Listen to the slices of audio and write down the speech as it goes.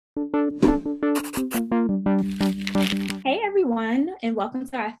Hey everyone, and welcome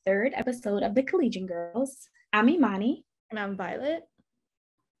to our third episode of the Collegian Girls. I'm Imani. And I'm Violet.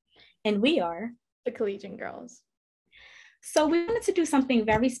 And we are the Collegian Girls. So we wanted to do something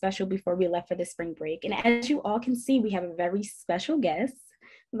very special before we left for the spring break. And as you all can see, we have a very special guest,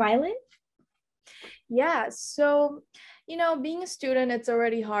 Violet. Yeah, so, being a student, it's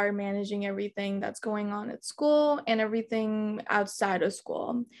already hard managing everything that's going on at school and everything outside of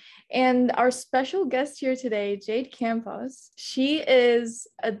school. And our special guest here today, Jade Campos, she is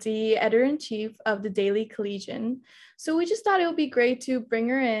the editor-in-chief of the Daily Collegian. So we just thought it would be great to bring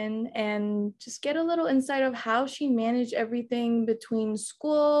her in and just get a little insight of how she managed everything between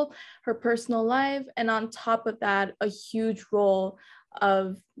school, her personal life, and on top of that, a huge role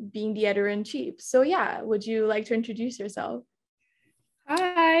of being the editor-in-chief. So yeah, would you like to introduce yourself?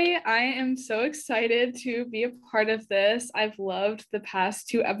 Hi, I am so excited to be a part of this. I've loved the past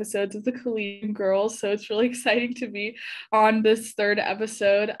 2 episodes of the Collegian Girls, so it's really exciting to be on this third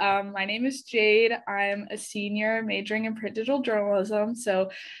episode. My name is Jade. I'm a senior majoring in print digital journalism, so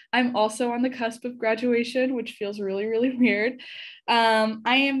I'm also on the cusp of graduation, which feels really, really weird. I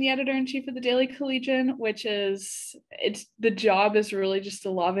am the editor-in-chief of the Daily Collegian, the job is really just a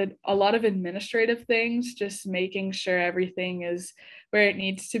lot of administrative things, just making sure everything is where it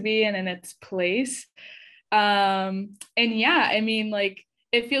needs to be and in its place. And yeah, I mean, like,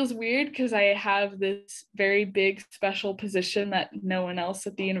 it feels weird because I have this very big special position that no one else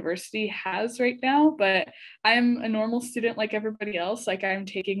at the university has right now, but I'm a normal student like everybody else. Like, I'm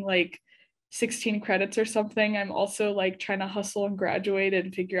taking like 16 credits or something. I'm also like trying to hustle and graduate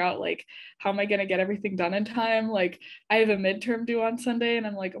and figure out like how am I going to get everything done in time. Like, I have a midterm due on Sunday and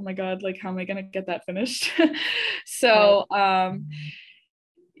I'm like, oh my god, like how am I going to get that finished? So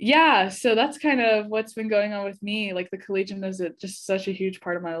yeah, so that's kind of what's been going on with me. Like, the Collegian is just such a huge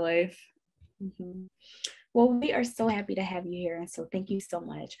part of my life. Mm-hmm. Well, we are so happy to have you here, and so thank you so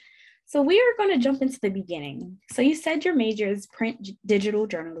much. So we are going to jump into the beginning. So you said your major is print digital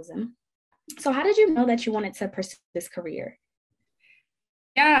journalism. So how did you know that you wanted to pursue this career?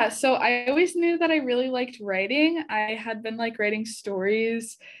 Yeah, so I always knew that I really liked writing. I had been like writing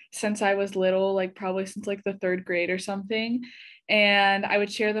stories since I was little, like probably since like the 3rd grade or something. And I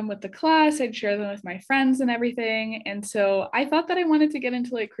would share them with the class, I'd share them with my friends and everything. And so I thought that I wanted to get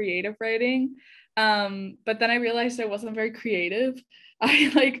into like creative writing. But then I realized I wasn't very creative.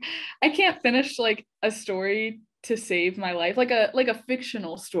 I can't finish like a story to save my life, like a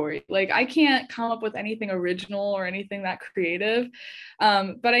fictional story. Like, I can't come up with anything original or anything that creative.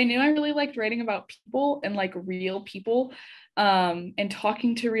 But I knew I really liked writing about people and like real people, and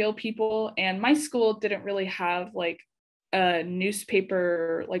talking to real people. And my school didn't really have like a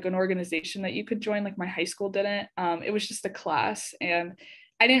newspaper, like an organization that you could join. Like, my high school didn't. It was just a class, and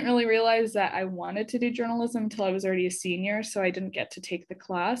I didn't really realize that I wanted to do journalism until I was already a senior, so I didn't get to take the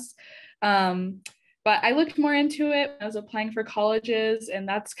class. But I looked more into it when I was applying for colleges, and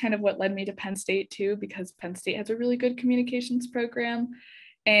that's kind of what led me to Penn State too, because Penn State has a really good communications program.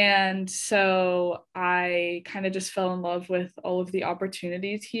 And so I kind of just fell in love with all of the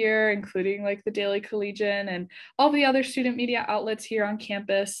opportunities here, including like the Daily Collegian and all the other student media outlets here on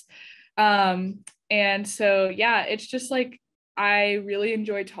campus. And so, yeah, it's just like I really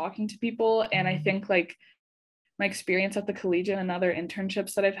enjoy talking to people. And I think like my experience at the Collegian and other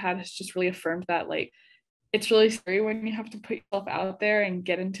internships that I've had has just really affirmed that like it's really scary when you have to put yourself out there and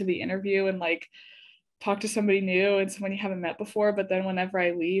get into the interview and like talk to somebody new and someone you haven't met before. But then whenever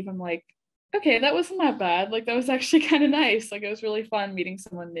I leave, I'm like, okay, that wasn't that bad. Like, that was actually kind of nice. Like, it was really fun meeting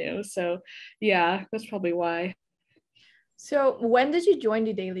someone new. So yeah, that's probably why. So when did you join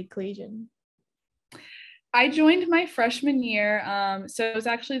the Daily Collegian? I joined my freshman year. So it was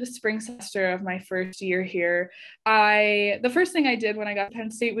actually the spring semester of my first year here. The first thing I did when I got to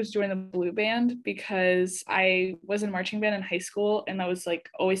Penn State was join the Blue Band, because I was in marching band in high school, and that was like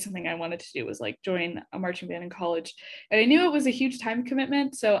always something I wanted to do, was like join a marching band in college. And I knew it was a huge time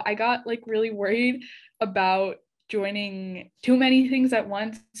commitment, so I got like really worried about joining too many things at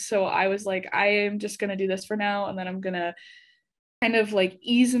once. So I was like, I am just gonna do this for now, and then I'm gonna kind of like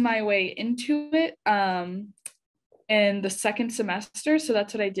ease my way into it in the second semester. So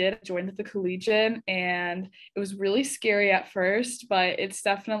that's what I did. I joined the Collegian, and it was really scary at first, but it's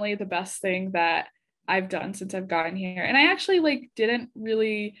definitely the best thing that I've done since I've gotten here. And I actually like didn't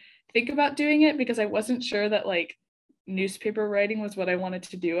really think about doing it because I wasn't sure that like newspaper writing was what I wanted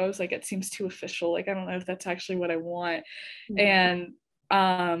to do. I was like, it seems too official. Like, I don't know if that's actually what I want. And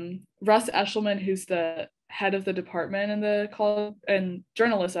Russ Eshelman, who's the head of the department in the college and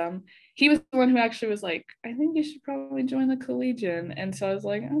journalism, he was the one who actually was like, I think you should probably join the Collegian. And so I was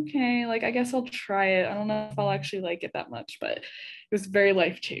like, okay, like, I guess I'll try it. I don't know if I'll actually like it that much, but it was very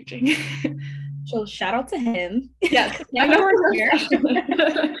life-changing. So shout out to him. Yes.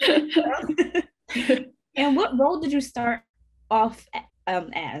 And what role did you start off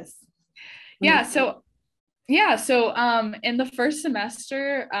as? So in the first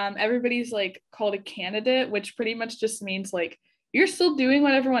semester, everybody's like called a candidate, which pretty much just means like you're still doing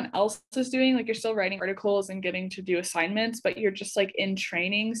what everyone else is doing. Like you're still writing articles and getting to do assignments, but you're just like in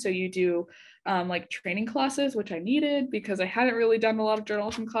training. So you do like training classes, which I needed because I hadn't really done a lot of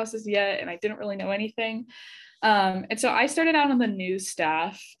journalism classes yet, and I didn't really know anything. And so I started out on the news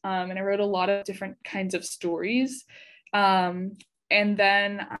staff, and I wrote a lot of different kinds of stories. And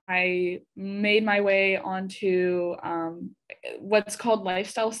then I made my way onto what's called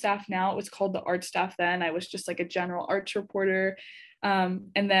lifestyle staff now. It was called the art staff then. I was just like a general arts reporter. And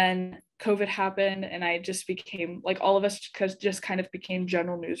then COVID happened, and I just became, like all of us just kind of became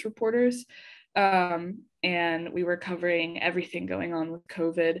general news reporters. And we were covering everything going on with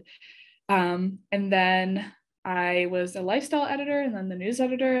COVID. And then I was a lifestyle editor, and then the news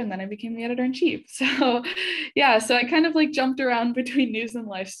editor, and then I became the editor-in-chief. So yeah, so I kind of like jumped around between news and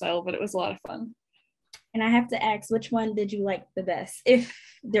lifestyle, but it was a lot of fun. And I have to ask, which one did you like the best, if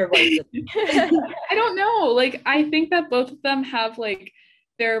there was? I don't know. Like, I think that both of them have like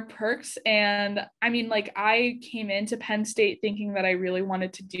their perks. And I mean, like, I came into Penn State thinking that I really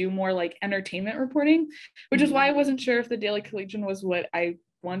wanted to do more like entertainment reporting, which is why I wasn't sure if the Daily Collegian was what I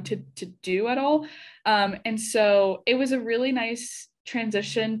wanted to do at all. And so it was a really nice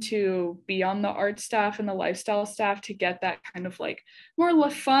transition to be on the art staff and the lifestyle staff to get that kind of like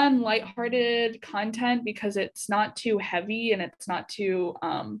more fun, lighthearted content, because it's not too heavy and it's not too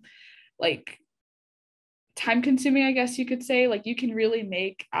like time consuming, I guess you could say. Like you can really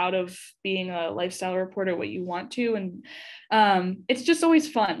make out of being a lifestyle reporter what you want to. And it's just always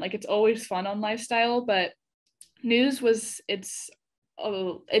fun. Like it's always fun on lifestyle, but news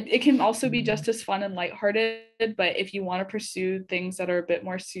it can also be just as fun and lighthearted, but if you want to pursue things that are a bit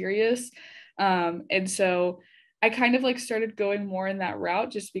more serious. And so I kind of like started going more in that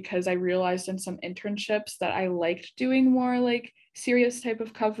route just because I realized in some internships that I liked doing more like serious type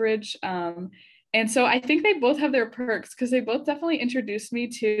of coverage. And so I think they both have their perks because they both definitely introduced me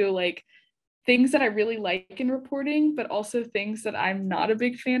to like things that I really like in reporting, but also things that I'm not a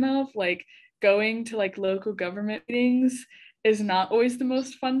big fan of, like going to like local government meetings is not always the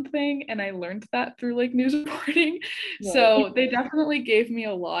most fun thing, and I learned that through like news reporting. Right. So they definitely gave me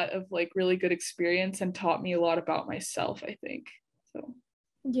a lot of like really good experience and taught me a lot about myself, I think. So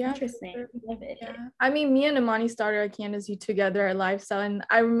yeah, interesting. Sure. Love it. Yeah, I mean, me and Imani started our candidacy together at Lifestyle, and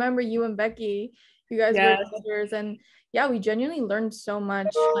I remember you and Becky, you guys were editors, and yeah, we genuinely learned so much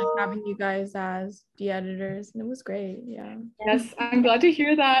like having you guys as the editors, and it was great. Yeah. Yes, I'm glad to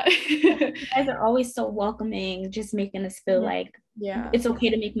hear that. You guys are always so welcoming, just making us feel like it's okay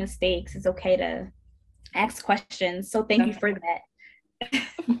to make mistakes. It's okay to ask questions. So thank you for that.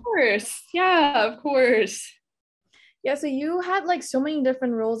 Of course. Yeah, of course. Yeah, so you had like so many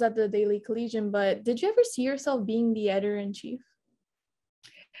different roles at the Daily Collegian, but did you ever see yourself being the editor-in-chief?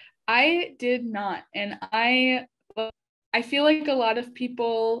 I did not. And I feel like a lot of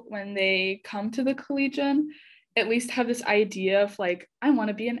people, when they come to the Collegian, at least have this idea of like, I want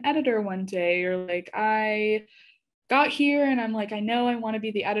to be an editor one day, or like I got here and I'm like, I know I want to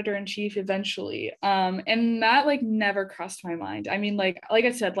be the editor-in-chief eventually. And that like never crossed my mind. I mean, like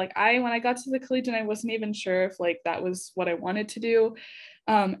I said, like when I got to the Collegian, I wasn't even sure if like that was what I wanted to do.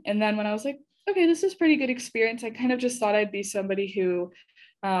 And then when I was like, okay, this is pretty good experience, I kind of just thought I'd be somebody who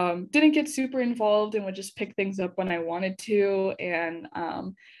didn't get super involved and would just pick things up when I wanted to. And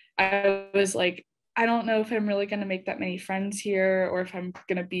I was like, I don't know if I'm really going to make that many friends here, or if I'm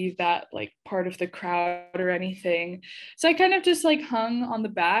going to be that like part of the crowd or anything. So I kind of just like hung on the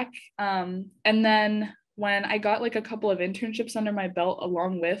back. And then when I got like a couple of internships under my belt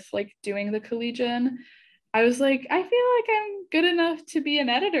along with like doing the Collegian, I was like, I feel like I'm good enough to be an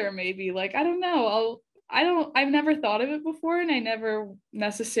editor, maybe. Like, I don't know. I've never thought of it before, and I never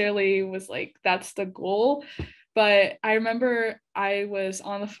necessarily was like, that's the goal. But I remember I was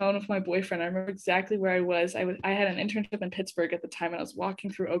on the phone with my boyfriend. I remember exactly where I was. I had an internship in Pittsburgh at the time, and I was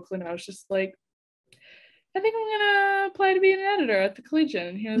walking through Oakland, and I was just like, I think I'm gonna apply to be an editor at the Collegian.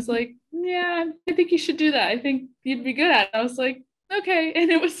 And he was like, yeah, I think you should do that. I think you'd be good at it. I was like, okay.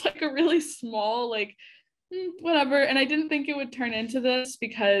 And it was like a really small, like, whatever. And I didn't think it would turn into this,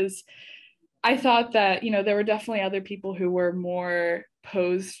 because I thought that, there were definitely other people who were more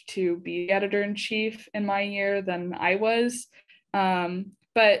posed to be editor-in-chief in my year than I was.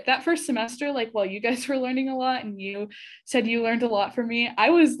 But that first semester, like while you guys were learning a lot and you said you learned a lot from me, I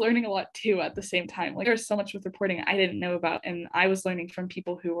was learning a lot too at the same time. Like there's so much with reporting I didn't know about, and I was learning from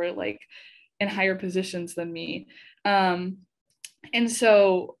people who were like in higher positions than me. And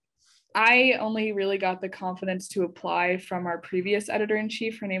so I only really got the confidence to apply from our previous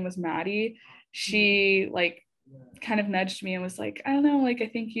editor-in-chief. Her name was Maddie. She like kind of nudged me and was like, I don't know, like I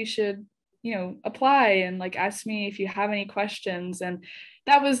think you should, apply and like ask me if you have any questions. And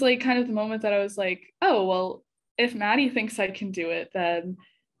that was like kind of the moment that I was like, oh, well, if Maddie thinks I can do it, then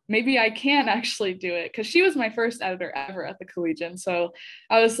maybe I can actually do it. Because she was my first editor ever at the Collegian. So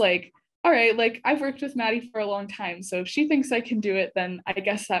I was like, all right, like I've worked with Maddie for a long time. So if she thinks I can do it, then I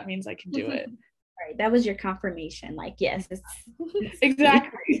guess that means I can do it. Right. That was your confirmation. Like, yes.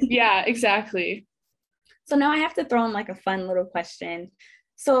 Exactly. Yeah, exactly. So now I have to throw in like a fun little question.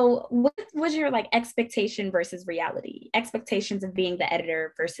 So what was your like expectation versus reality? Expectations of being the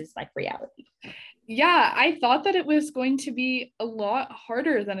editor versus like reality? Yeah, I thought that it was going to be a lot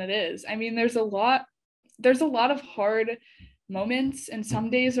harder than it is. I mean, there's a lot of hard moments, and some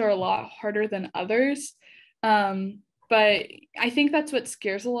days are a lot harder than others. But I think that's what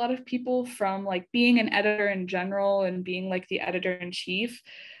scares a lot of people from like being an editor in general and being like the editor-in-chief,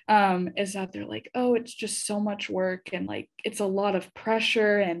 is that they're like, oh, it's just so much work and like it's a lot of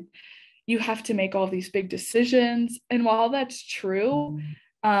pressure and you have to make all these big decisions. And while that's true,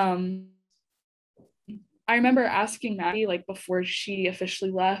 I remember asking Maddie like before she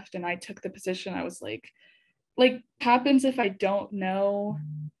officially left and I took the position, I was like happens if I don't know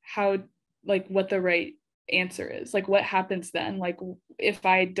how, like what the right answer is, like what happens then, like if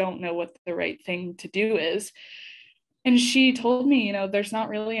I don't know what the right thing to do is. And she told me, there's not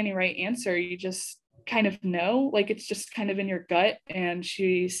really any right answer, you just kind of know, like it's just kind of in your gut. And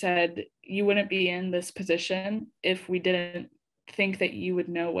she said you wouldn't be in this position if we didn't think that you would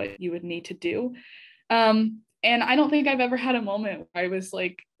know what you would need to do. And I don't think I've ever had a moment where I was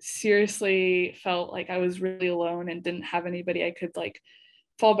like seriously felt like I was really alone and didn't have anybody I could like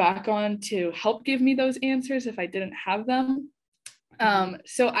fall back on to help give me those answers if I didn't have them.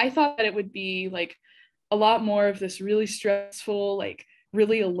 So I thought that it would be like a lot more of this really stressful, like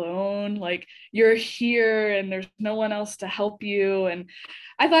really alone, like you're here and there's no one else to help you. And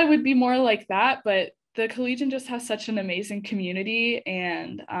I thought it would be more like that, but the Collegian just has such an amazing community.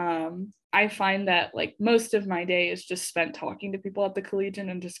 And I find that like most of my day is just spent talking to people at the Collegian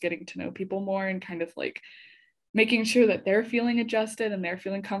and just getting to know people more and kind of like making sure that they're feeling adjusted and they're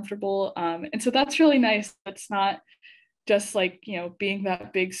feeling comfortable. And so that's really nice. It's not just like, being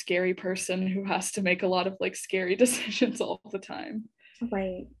that big scary person who has to make a lot of like scary decisions all the time.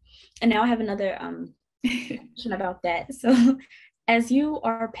 Right. And now I have another question about that. So as you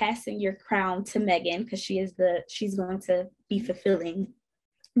are passing your crown to Megan, because she's going to be fulfilling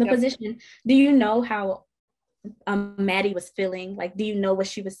the position, do you know how Maddie was feeling? Like, do you know what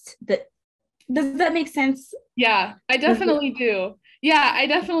she was, does that make sense? Yeah, I definitely do. Yeah, I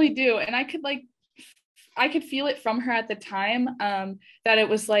definitely do. And I could feel it from her at the time, that it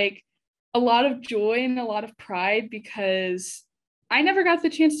was like a lot of joy and a lot of pride, because I never got the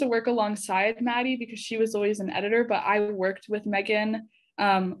chance to work alongside Maddie because she was always an editor, but I worked with Megan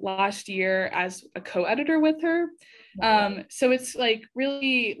last year as a co-editor with her. So it's like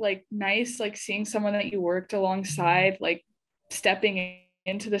really like nice, like seeing someone that you worked alongside, like stepping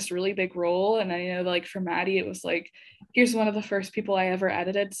into this really big role. And I know like for Maddie, it was like, here's one of the first people I ever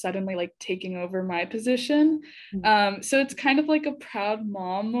edited suddenly like taking over my position. So it's kind of like a proud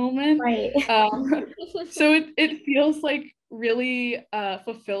mom moment. Right. So it feels like really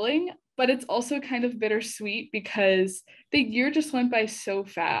fulfilling, but it's also kind of bittersweet because the year just went by so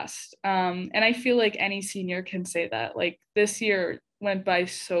fast. And I feel like any senior can say that, like this year went by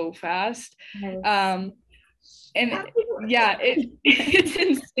so fast. Yes. And yeah, it's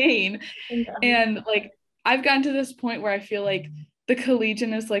insane. And like I've gotten to this point where I feel like the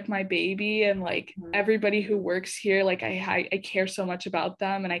Collegian is like my baby, and like everybody who works here, like I care so much about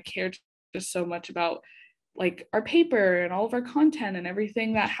them, and I care just so much about like our paper and all of our content and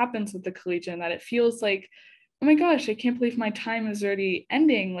everything that happens with the Collegian, that it feels like, oh my gosh, I can't believe my time is already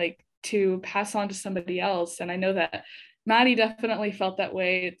ending, like to pass on to somebody else. And I know that Maddie definitely felt that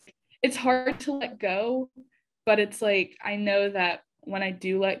way. It's hard to let go, but it's like I know that when I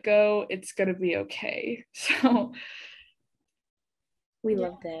do let go, it's gonna be okay. So we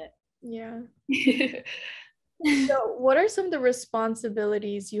love that. Yeah. So what are some of the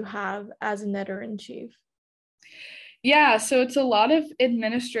responsibilities you have as an editor-in-chief? Yeah, so it's a lot of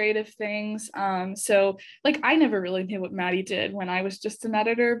administrative things. So like I never really knew what Maddie did when I was just an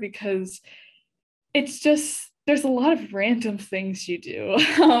editor, because it's just there's a lot of random things you do.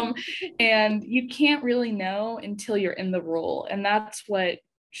 And you can't really know until you're in the role. And that's what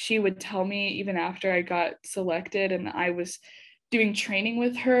she would tell me even after I got selected and I was doing training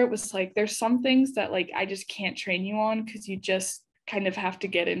with her. It was like, there's some things that like I just can't train you on because you just kind of have to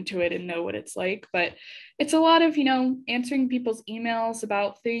get into it and know what it's like. But it's a lot of, answering people's emails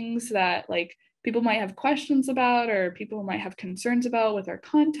about things that like people might have questions about or people might have concerns about with our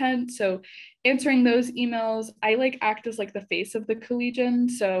content. So answering those emails, I like act as like the face of the Collegian.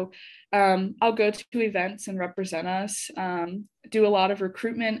 So I'll go to events and represent us, do a lot of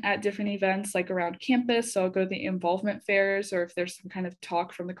recruitment at different events like around campus. So I'll go to the involvement fairs, or if there's some kind of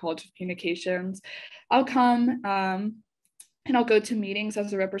talk from the College of Communications, I'll come. And I'll go to meetings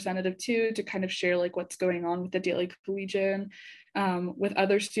as a representative too, to kind of share like what's going on with the Daily Collegian, with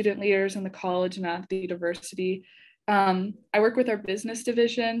other student leaders in the college and at the university. I work with our business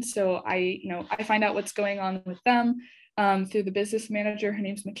division. So I find out what's going on with them through the business manager. Her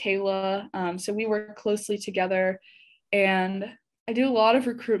name's Michaela. So we work closely together, and I do a lot of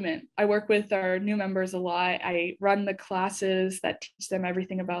recruitment. I work with our new members a lot. I run the classes that teach them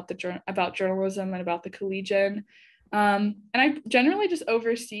everything about journalism and about the Collegian. And I generally just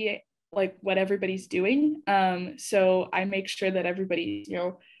oversee like what everybody's doing. So I make sure that everybody's,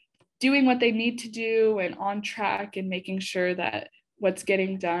 doing what they need to do and on track, and making sure that what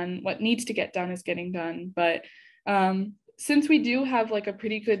needs to get done is getting done. But since we do have like a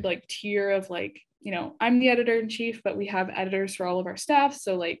pretty good like tier of like, I'm the editor-in-chief, but we have editors for all of our staff.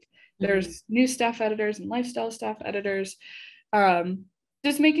 So like there's new staff editors and lifestyle staff editors.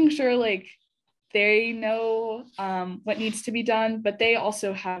 Just making sure like they know what needs to be done, but they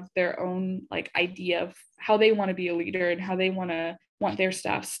also have their own like idea of how they want to be a leader and how they want their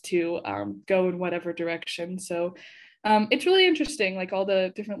staffs to go in whatever direction. So it's really interesting, like all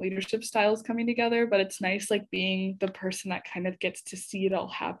the different leadership styles coming together, but it's nice like being the person that kind of gets to see it all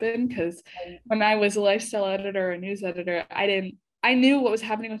happen. Because when I was a lifestyle editor or a news editor, I knew what was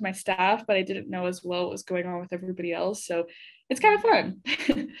happening with my staff, but I didn't know as well what was going on with everybody else. So it's kind of fun.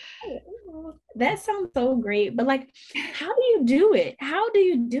 That sounds so great. But like, how do you do it?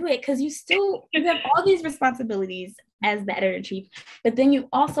 Because you have all these responsibilities as the editor-in-chief, but then you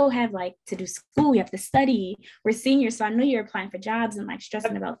also have like to do school, you have to study. We're seniors, so I know you're applying for jobs and like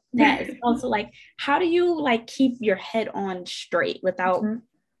stressing about that. It's also like, how do you like keep your head on straight without,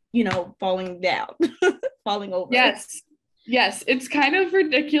 falling down, falling over? Yes, it's kind of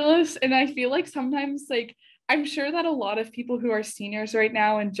ridiculous. And I feel like sometimes like, I'm sure that a lot of people who are seniors right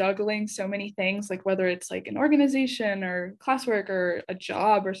now and juggling so many things, like whether it's like an organization or classwork or a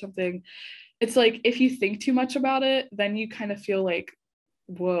job or something, it's like if you think too much about it, then you kind of feel like,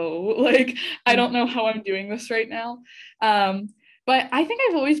 whoa, like I don't know how I'm doing this right now. But I think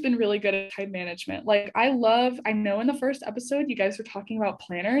I've always been really good at time management. Like I know in the first episode, you guys were talking about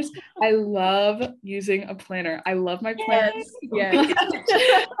planners. I love using a planner. I love my planner. Yes.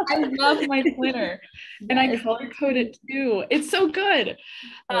 I love my planner. And I color code it too. It's so good.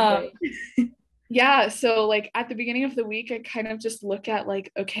 Yeah. So like at the beginning of the week, I kind of just look at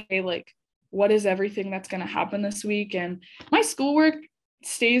like, okay, like what is everything that's going to happen this week? And my schoolwork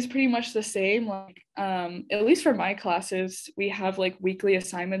stays pretty much the same. Like at least for my classes, we have like weekly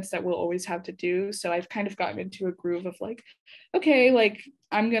assignments that we'll always have to do. So I've kind of gotten into a groove of like, okay, like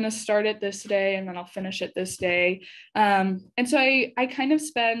I'm gonna start it this day and then I'll finish it this day. And so I kind of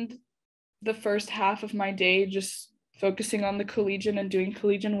spend the first half of my day just focusing on the Collegian and doing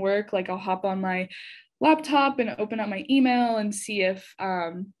Collegian work. Like I'll hop on my laptop and open up my email and see if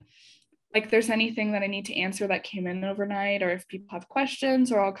like there's anything that I need to answer that came in overnight, or if people have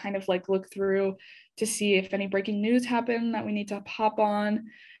questions, or I'll kind of like look through to see if any breaking news happened that we need to hop on.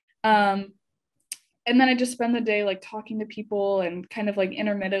 And then I just spend the day like talking to people and kind of like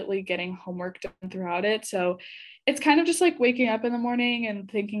intermittently getting homework done throughout it. So it's kind of just like waking up in the morning and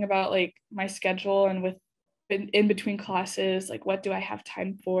thinking about like my schedule and in between classes, like what do I have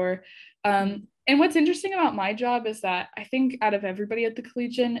time for? And what's interesting about my job is that I think out of everybody at the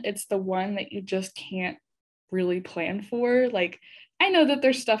Collegian, it's the one that you just can't really plan for. Like, I know that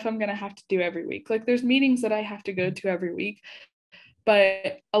there's stuff I'm going to have to do every week. Like there's meetings that I have to go to every week,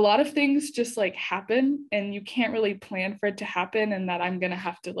 but a lot of things just like happen and you can't really plan for it to happen, and that I'm going to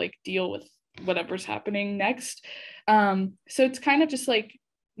have to like deal with whatever's happening next. So it's kind of just like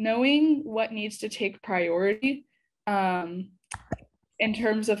knowing what needs to take priority. In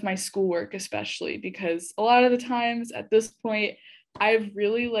terms of my schoolwork, especially because a lot of the times at this point, I've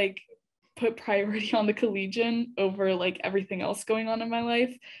really like put priority on the Collegian over like everything else going on in my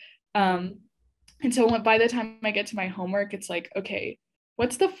life. And so by the time I get to my homework, it's like, okay,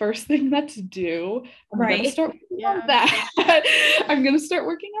 what's the first thing that's due? I'm gonna start working on Yeah. that. I'm gonna start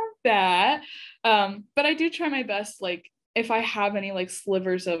working on that. But I do try my best, like if I have any like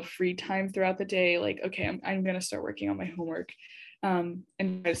slivers of free time throughout the day, like, okay, I'm gonna start working on my homework, and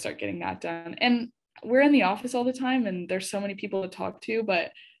try to start getting that done. And we're in the office all the time and there's so many people to talk to,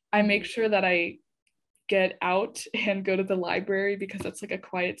 but I make sure that I get out and go to the library because that's like a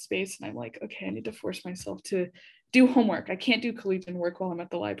quiet space, and I'm like, okay, I need to force myself to do homework. I can't do collegian work while I'm at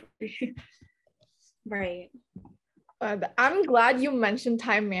the library. Right. I'm glad you mentioned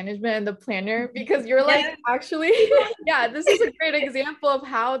time management and the planner, because you're like, actually, yeah, this is a great example of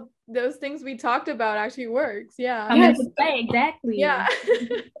how those things we talked about actually works. Yeah. Come into play, exactly. Yeah.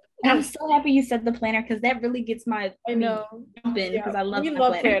 And I'm so happy you said the planner, because that really gets my I know. jumping, because I love we my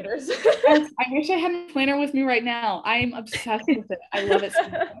love planner. planners. Yes, I wish I had a planner with me right now. I'm obsessed with it. I love it so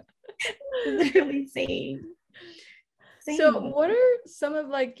much. Literally same. So what are some of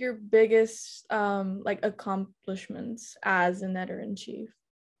like your biggest like accomplishments as an editor-in-chief?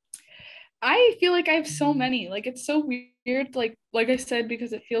 I feel like I have so many. Like it's so weird, like I said,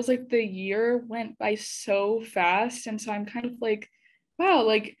 because it feels like the year went by so fast. And so I'm kind of like, wow,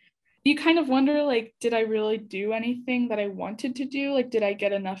 like you kind of wonder, like, did I really do anything that I wanted to do? Like, did I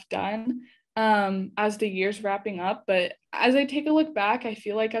get enough done as the year's wrapping up? But as I take a look back, I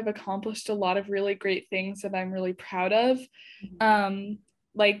feel like I've accomplished a lot of really great things that I'm really proud of.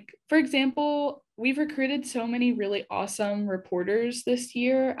 Like, for example, we've recruited so many really awesome reporters this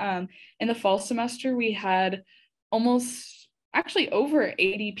year. In the fall semester, we had actually over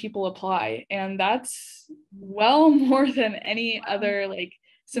 80 people apply, and that's well more than any other like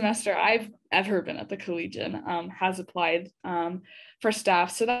semester I've ever been at the Collegian has applied for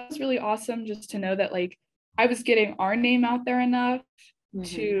staff. So that was really awesome, just to know that like I was getting our name out there enough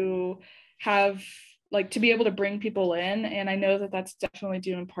to have like to be able to bring people in. And I know that that's definitely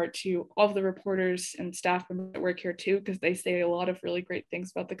due in part to all of the reporters and staff members that work here too, because they say a lot of really great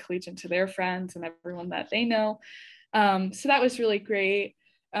things about the Collegian to their friends and everyone that they know. So that was really great.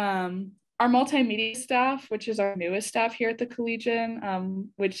 Our multimedia staff, which is our newest staff here at the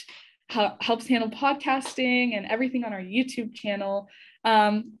Collegian, which helps handle podcasting and everything on our YouTube channel.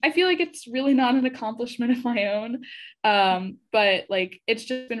 I feel like it's really not an accomplishment of my own, but like it's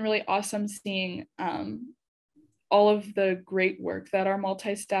just been really awesome seeing all of the great work that our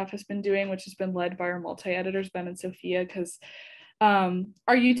multi-staff has been doing, which has been led by our multi-editors, Ben and Sophia, because our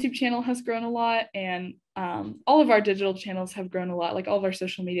YouTube channel has grown a lot, and all of our digital channels have grown a lot, like all of our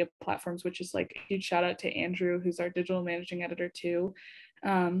social media platforms, which is like a huge shout out to Andrew, who's our digital managing editor too.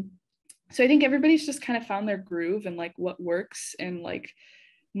 So I think everybody's just kind of found their groove and like what works, and like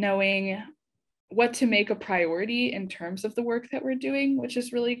knowing what to make a priority in terms of the work that we're doing, which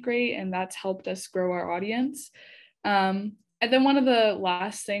is really great. And that's helped us grow our audience. And then one of the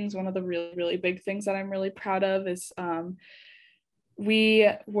last things, one of the really, really big things that I'm really proud of is we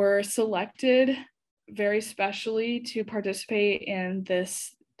were selected very specially to participate in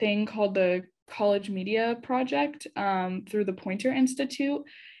this thing called the College Media Project through the Poynter Institute.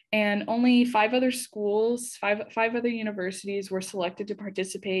 And only 5 other schools, five other universities were selected to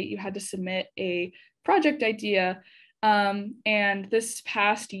participate. You had to submit a project idea. And this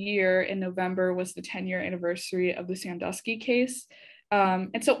past year in November was the 10-year anniversary of the Sandusky case.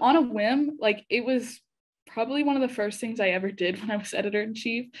 And so on a whim, like it was probably one of the first things I ever did when I was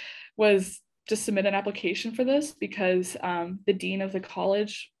editor-in-chief was just submit an application for this, because the dean of the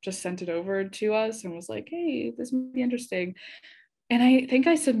college just sent it over to us and was like, hey, this might be interesting. And I think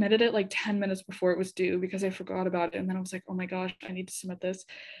I submitted it like 10 minutes before it was due because I forgot about it. And then I was like, oh my gosh, I need to submit this.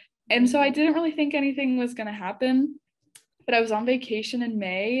 And so I didn't really think anything was going to happen. But I was on vacation in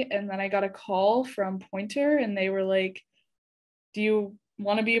May, and then I got a call from Poynter, and they were like, do you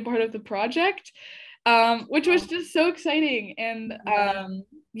want to be a part of the project? Which was just so exciting. And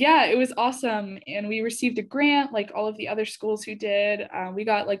yeah, it was awesome. And we received a grant like all of the other schools who did. We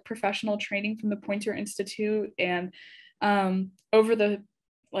got like professional training from the Poynter Institute, and over the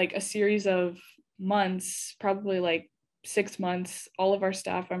like a series of months, probably like 6 months, all of our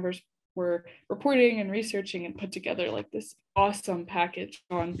staff members were reporting and researching and put together like this awesome package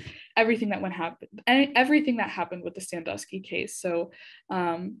on everything that happened with the Sandusky case. So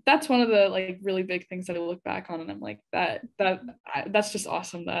that's one of the like really big things that I look back on, and I'm like, that's just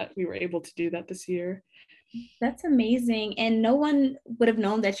awesome that we were able to do that this year. That's amazing. And no one would have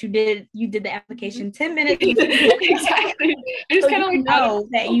known that you did the application 10 minutes. Exactly. I just kind of like know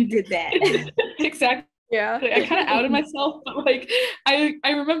that you did that. Exactly. Yeah. I kind of outed myself, but like I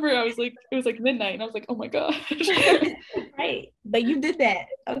remember I was like, it was like midnight, and I was like, oh my gosh. Right. But you did that.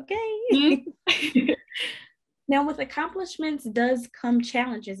 Okay. Mm-hmm. Now, with accomplishments does come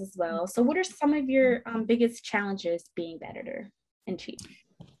challenges as well. So what are some of your biggest challenges being the editor-in-chief?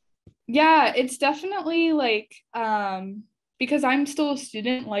 Yeah, it's definitely like, because I'm still a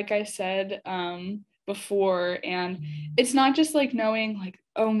student, like I said before, and it's not just like knowing like,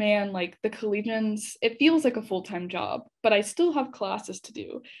 oh man, like the collegians, it feels like a full-time job, but I still have classes to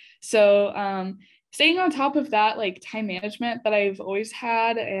do. So staying on top of that, like time management that I've always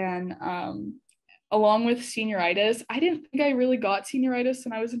had, and along with senioritis. I didn't think I really got senioritis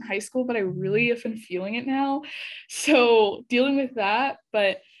when I was in high school, but I really have been feeling it now. So dealing with that,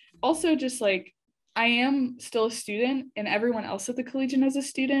 but also just like, I am still a student and everyone else at the Collegian is a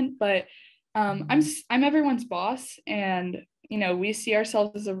student, but I'm everyone's boss, and we see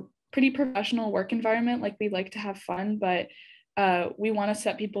ourselves as a pretty professional work environment. Like, we like to have fun, but we want to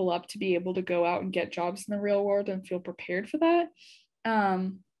set people up to be able to go out and get jobs in the real world and feel prepared for that.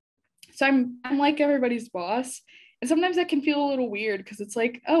 So I'm like everybody's boss, and sometimes that can feel a little weird because it's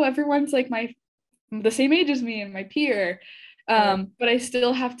like, oh, everyone's like the same age as me and my peer, but I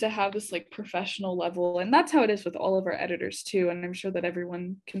still have to have this like professional level, and that's how it is with all of our editors too. And I'm sure that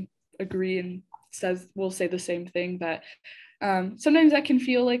everyone can agree and will say the same thing, that sometimes that can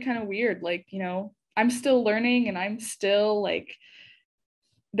feel like kind of weird, like I'm still learning and I'm still like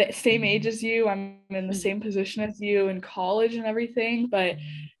the same age as you, I'm in the same position as you in college and everything, but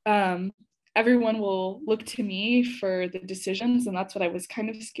everyone will look to me for the decisions, and that's what I was kind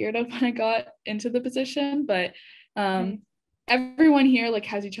of scared of when I got into the position. But everyone here like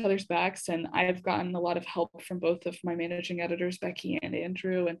has each other's backs, and I've gotten a lot of help from both of my managing editors, Becky and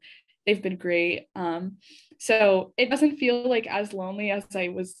Andrew, and they've been great. So it doesn't feel like as lonely as I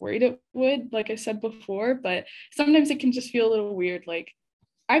was worried it would, like I said before, but sometimes it can just feel a little weird, like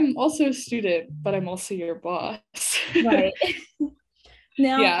I'm also a student, but I'm also your boss. Right.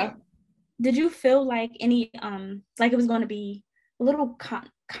 Now, yeah. Did you feel like any like it was going to be a little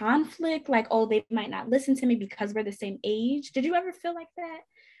conflict, like, oh, they might not listen to me because we're the same age? Did you ever feel like that?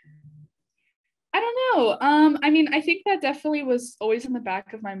 I don't know. I mean, I think that definitely was always in the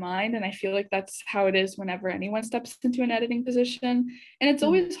back of my mind, and I feel like that's how it is whenever anyone steps into an editing position. And it's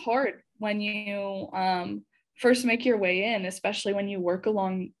always hard when you first make your way in, especially when you worked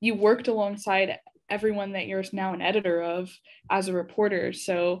alongside everyone that you're now an editor of as a reporter.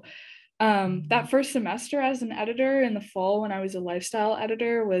 So that first semester as an editor in the fall when I was a lifestyle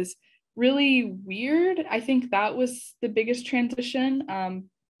editor was really weird. I think that was the biggest transition.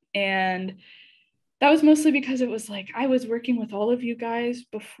 And that was mostly because it was like, I was working with all of you guys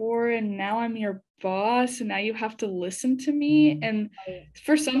before, and now I'm your boss, and now you have to listen to me. And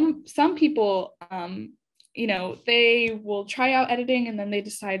for some people, they will try out editing and then they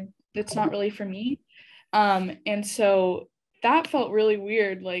decide it's not really for me. And so that felt really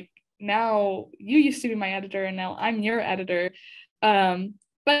weird. Like, now you used to be my editor and now I'm your editor.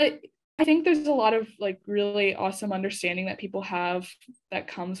 But I think there's a lot of like really awesome understanding that people have that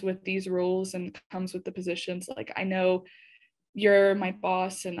comes with these roles and comes with the positions. Like, I know you're my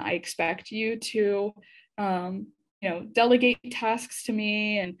boss and I expect you to, delegate tasks to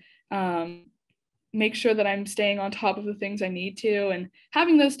me and make sure that I'm staying on top of the things I need to. And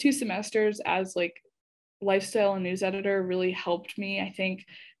having those 2 semesters as like lifestyle and news editor really helped me, I think,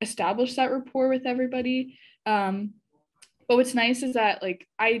 establish that rapport with everybody. But what's nice is that like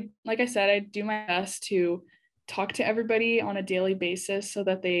I said, I do my best to talk to everybody on a daily basis so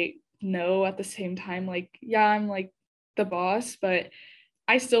that they know at the same time, like, yeah, I'm like the boss, but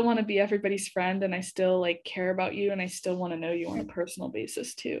I still want to be everybody's friend, and I still like care about you, and I still want to know you on a personal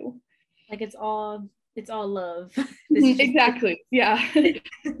basis too. Like, it's all love. Exactly. Yeah.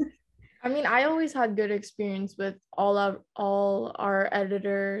 I mean, I always had good experience with all our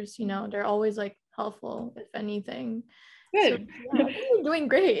editors. They're always like helpful, if anything. Good. So, yeah, you're doing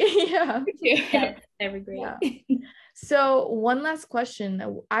great. Yeah. Yeah, very great. Yeah. So one last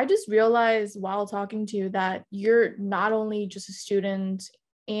question. I just realized while talking to you that you're not only just a student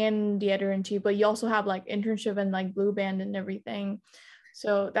and the editor-in-chief, but you also have like internship and like blue band and everything.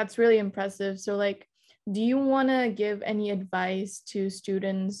 So that's really impressive. So like, do you want to give any advice to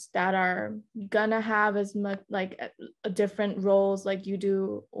students that are gonna have as much like a different roles like you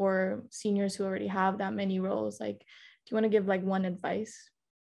do, or seniors who already have that many roles? Like, do you want to give like one advice?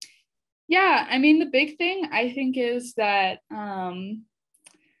 Yeah, I mean, the big thing I think is that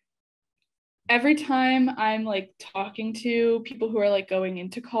every time I'm like talking to people who are like going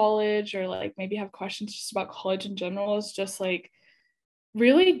into college or like maybe have questions just about college in general, is just like,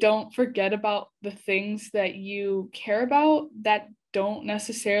 really don't forget about the things that you care about that don't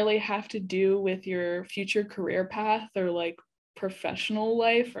necessarily have to do with your future career path or like professional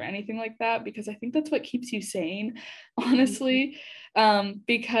life or anything like that, because I think that's what keeps you sane, honestly.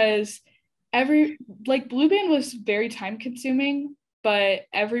 Because Blue Band was very time consuming, but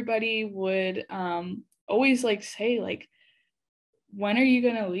everybody would always like say like, when are you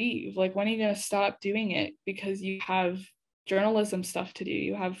gonna leave? Like, when are you gonna stop doing it? Because you have journalism stuff to do,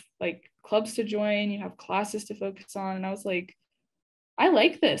 you have like clubs to join, you have classes to focus on. And I was like, I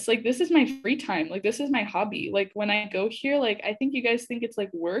like this. Like, this is my free time. Like, this is my hobby. Like, when I go here, like, I think you guys think it's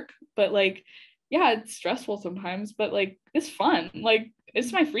like work, but like, yeah, it's stressful sometimes, but like, it's fun. Like,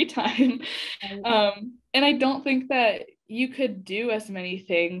 it's my free time. And I don't think that you could do as many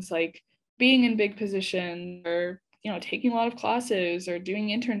things like being in big positions or, you know, taking a lot of classes or doing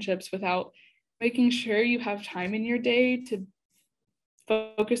internships without making sure you have time in your day to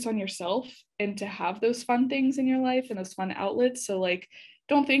focus on yourself and to have those fun things in your life and those fun outlets. So like,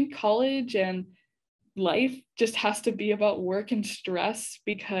 don't think college and life just has to be about work and stress,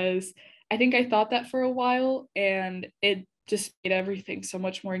 because I think I thought that for a while and it just made everything so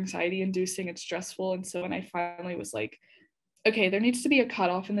much more anxiety inducing and stressful. And so when I finally was like, okay, there needs to be a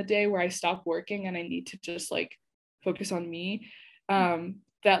cutoff in the day where I stop working and I need to just like focus on me,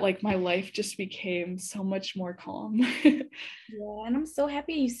 that like my life just became so much more calm. Yeah, and I'm so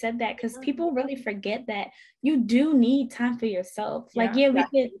happy you said that, because people really forget that you do need time for yourself. Like, yeah,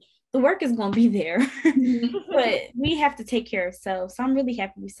 the work is going to be there, but we have to take care of ourselves. So I'm really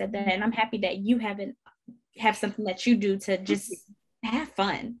happy you said that. And I'm happy that you have something that you do to just have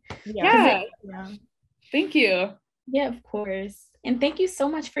fun. Yeah. Thank you. Yeah, of course. And thank you so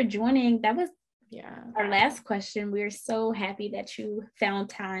much for joining. That was our last question. We're so happy that you found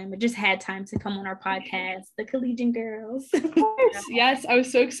time or just had time to come on our podcast, the Collegian Girls. Yes, I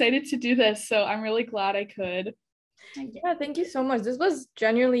was so excited to do this. So I'm really glad I could. Yeah, thank you so much. This was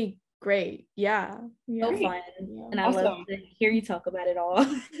genuinely great. Yeah. So fun. And I love to hear you talk about it all.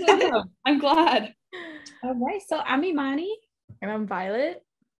 I'm glad. All right. So I'm Imani. And I'm Violet.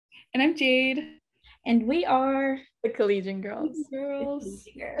 And I'm Jade. And we are the Collegian Girls. We'll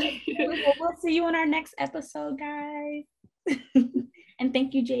see you in our next episode, guys. And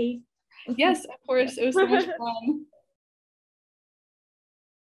thank you, Jade. Yes, of course. It was so much fun.